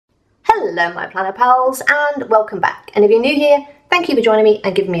Hello my planner pals and welcome back, and if you're new here, thank you for joining me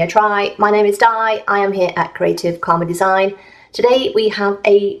and giving me a try. My name is Di, I am here at Creative Karma Design. Today we have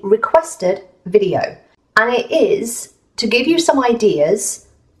a requested video and it is to give you some ideas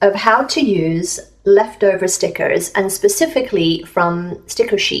of how to use leftover stickers, and specifically from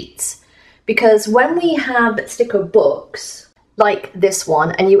sticker sheets, because when we have sticker books like this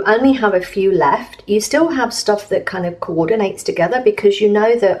one and you only have a few left, you still have stuff that kind of coordinates together because you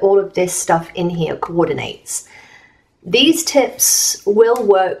know that all of this stuff in here coordinates. These tips will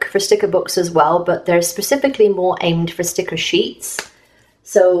work for sticker books as well, but they're specifically more aimed for sticker sheets.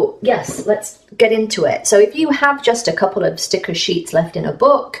 So yes, let's get into it. So if you have just a couple of sticker sheets left in a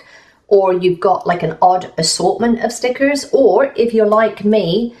book, or you've got like an odd assortment of stickers, or if you're like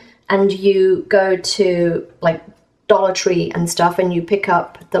me and you go to like Dollar Tree and stuff and you pick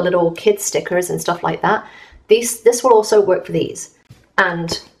up the little kid stickers and stuff like that, this will also work for these,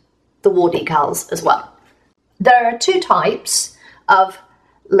 and the wall decals as well. There are two types of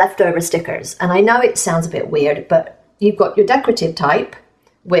leftover stickers, and I know it sounds a bit weird, but you've got your decorative type,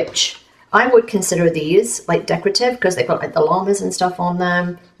 which I would consider these like decorative because they've got like the llamas and stuff on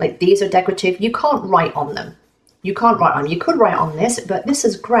them. Like these are decorative. You can't write on them. You can't write on them. You could write on this, but this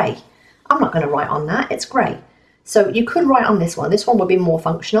is grey. I'm not going to write on that. It's grey. So you could write on this one. This one would be more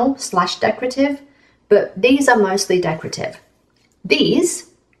functional / decorative, but these are mostly decorative.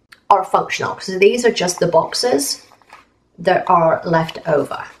 These are functional, because these are just the boxes that are left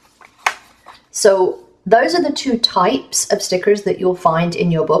over. So those are the two types of stickers that you'll find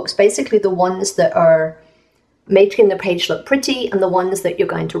in your books. Basically the ones that are making the page look pretty and the ones that you're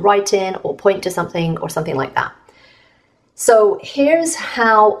going to write in or point to something or something like that. So here's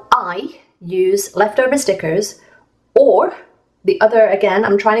how I use leftover stickers. Or the other, again,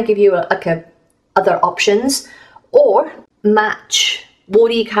 I'm trying to give you other options, or match wall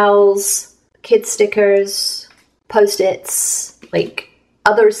decals, kid stickers, post-its, like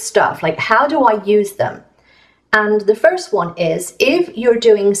other stuff. Like, how do I use them? And the first one is, if you're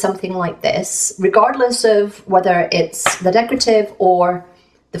doing something like this, regardless of whether it's the decorative or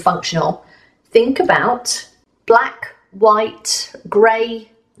the functional, think about black, white,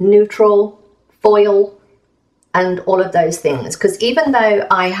 gray, neutral, foil, and all of those things. Because even though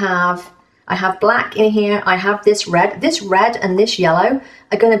I have black in here, I have this red and this yellow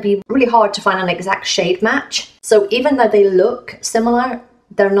are going to be really hard to find an exact shade match. So even though they look similar,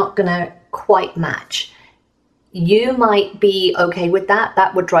 they're not going to quite match. You might be okay with that.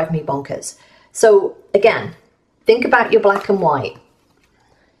 That would drive me bonkers. So again, think about your black and white.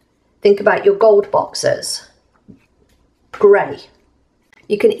 Think about your gold boxes. Gray.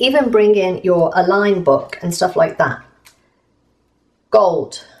 You can even bring in your align book and stuff like that.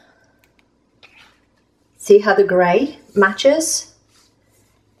 Gold. See how the grey matches?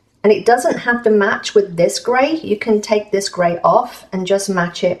 And it doesn't have to match with this grey. You can take this grey off and just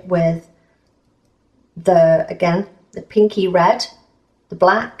match it with the pinky red, the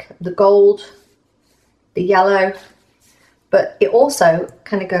black, the gold, the yellow. But it also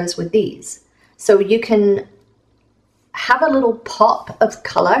kind of goes with these. So you can have a little pop of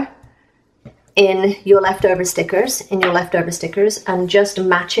color in your leftover stickers, and just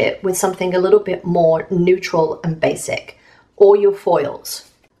match it with something a little bit more neutral and basic, or your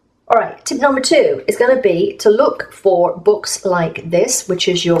foils. All right, tip number 2 is going to be to look for books like this, which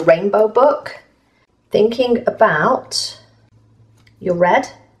is your rainbow book. Thinking about your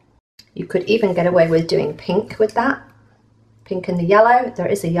red, you could even get away with doing pink with that. Pink and the yellow, there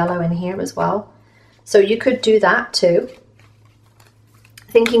is a yellow in here as well. So you could do that too.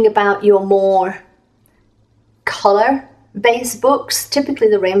 Thinking about your more color-based books, typically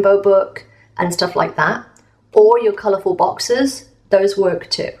the rainbow book and stuff like that, or your colorful boxes, those work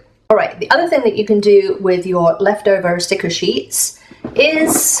too. All right, the other thing that you can do with your leftover sticker sheets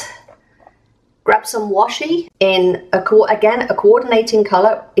is grab some washi in a coordinating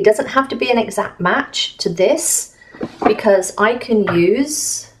color. It doesn't have to be an exact match to this, because I can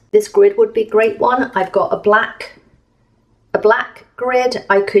use this grid would be a great one. I've got a black grid.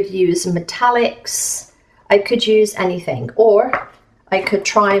 I could use metallics. I could use anything, or I could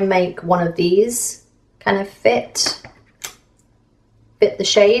try and make one of these kind of fit the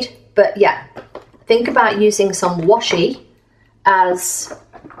shade. But yeah, think about using some washi as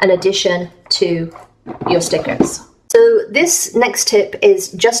an addition to your stickers. So this next tip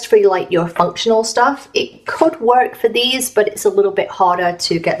is just for like your functional stuff. It could work for these, but it's a little bit harder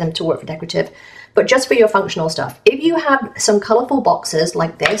to get them to work for decorative. But just for your functional stuff, if you have some colorful boxes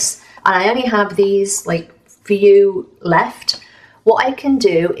like this, and I only have these like few left, what I can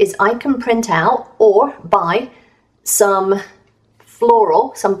do is I can print out or buy some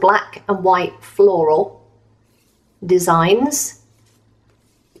floral, some black and white floral designs.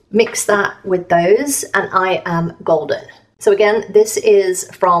 Mix that with those, and I am golden. So again, this is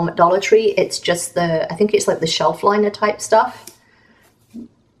from Dollar Tree. It's just I think it's like the shelf liner type stuff.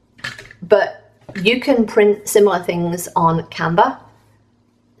 But you can print similar things on Canva.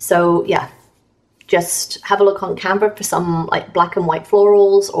 So yeah, just have a look on Canva for some like black and white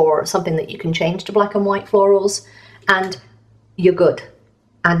florals or something that you can change to black and white florals, and you're good.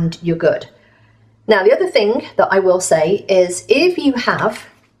 And you're good. Now, the other thing that I will say is if you have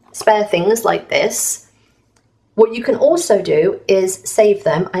spare things like this, what you can also do is save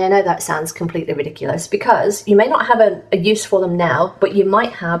them. And I know that sounds completely ridiculous because you may not have a use for them now, but you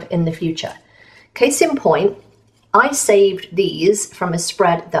might have in the future. Case in point, I saved these from a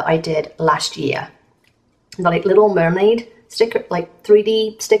spread that I did last year. The like Little Mermaid sticker, like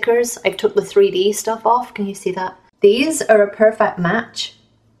 3D stickers. I took the 3D stuff off. Can you see that? These are a perfect match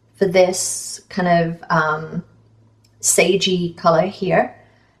for this kind of sagey color here.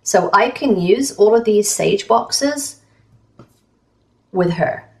 So I can use all of these sage boxes with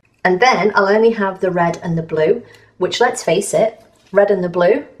her. And then I'll only have the red and the blue, which, let's face it, red and the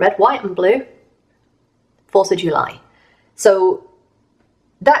blue, red, white and blue, 4th of July. So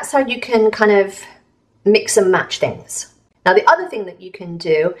that's how you can kind of mix and match things. Now, the other thing that you can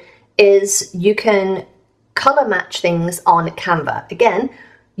do is you can color match things on Canva. Again,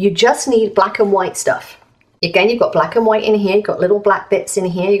 you just need black and white stuff. Again, you've got black and white in here, you've got little black bits in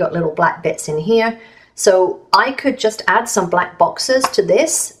here, you've got little black bits in here. So I could just add some black boxes to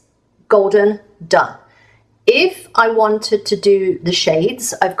this, golden, done. If I wanted to do the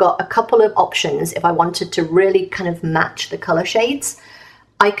shades, I've got a couple of options. If I wanted to really kind of match the color shades,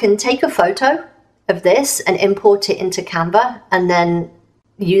 I can take a photo of this and import it into Canva and then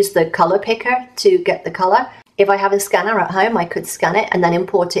use the color picker to get the color. If I have a scanner at home, I could scan it and then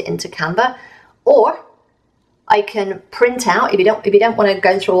import it into Canva. Or I can print out, if you don't want to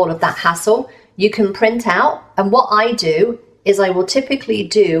go through all of that hassle, you can print out. And what I do is I will typically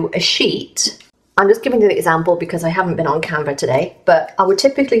do a sheet. I'm just giving you an example because I haven't been on Canva today, but I would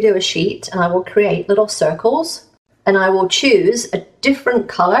typically do a sheet and I will create little circles and I will choose a different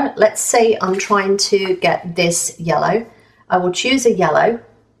color. Let's say I'm trying to get this yellow. I will choose a yellow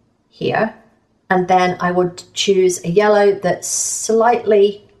here, and then I would choose a yellow that's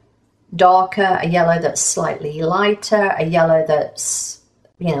slightly darker, a yellow that's slightly lighter, a yellow that's,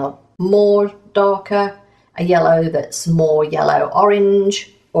 you know, more darker, a yellow that's more yellow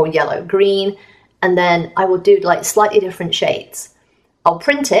orange or yellow green, and then I will do like slightly different shades. I'll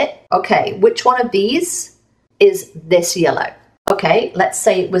print it. Okay, which one of these is this yellow? Okay, let's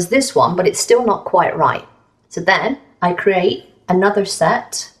say it was this one, but it's still not quite right. So then I create another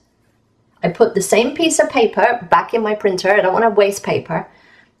set. I put the same piece of paper back in my printer. I don't want to waste paper.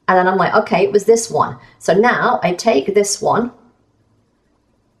 And then I'm like, okay, it was this one. So now I take this one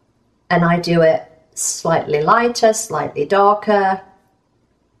and I do it slightly lighter, slightly darker,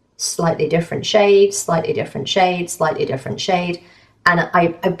 slightly different shade, slightly different shade, slightly different shade. And I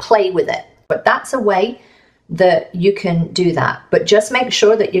play with it. But that's a way that you can do that. But just make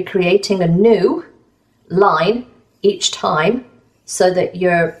sure that you're creating a new line each time so that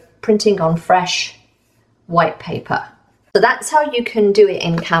you're printing on fresh white paper. So that's how you can do it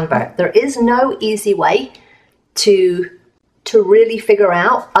in Canva. There is no easy way to really figure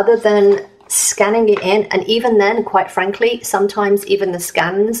out other than scanning it in. And even then, quite frankly, sometimes even the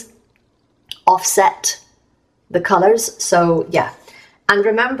scans offset the colors. So yeah. And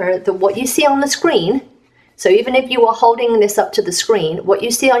remember that what you see on the screen, so even if you are holding this up to the screen, what you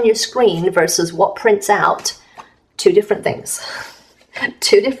see on your screen versus what prints out, two different things.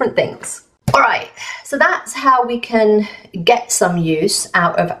 Two different things. All right, so that's how we can get some use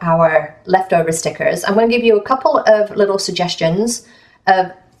out of our leftover stickers. I'm going to give you a couple of little suggestions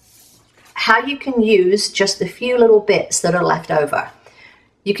of how you can use just the few little bits that are left over.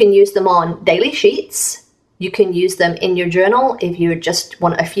 You can use them on daily sheets. You can use them in your journal if you just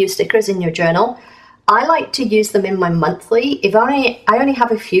want a few stickers in your journal. I like to use them in my monthly. If I only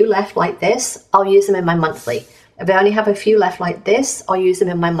have a few left like this, I'll use them in my monthly. If I only have a few left like this, I'll use them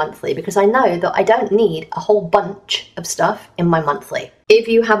in my monthly because I know that I don't need a whole bunch of stuff in my monthly. If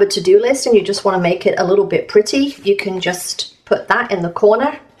you have a to-do list and you just want to make it a little bit pretty, you can just put that in the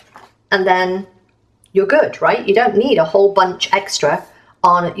corner and then you're good, right? You don't need a whole bunch extra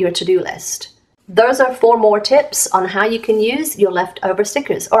on your to-do list. Those are 4 more tips on how you can use your leftover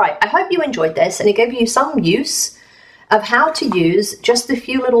stickers. All right, I hope you enjoyed this and it gave you some use of how to use just the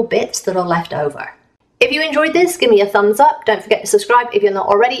few little bits that are left over. If you enjoyed this, give me a thumbs up. Don't forget to subscribe if you're not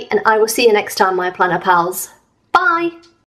already, and I will see you next time, my planner pals. Bye!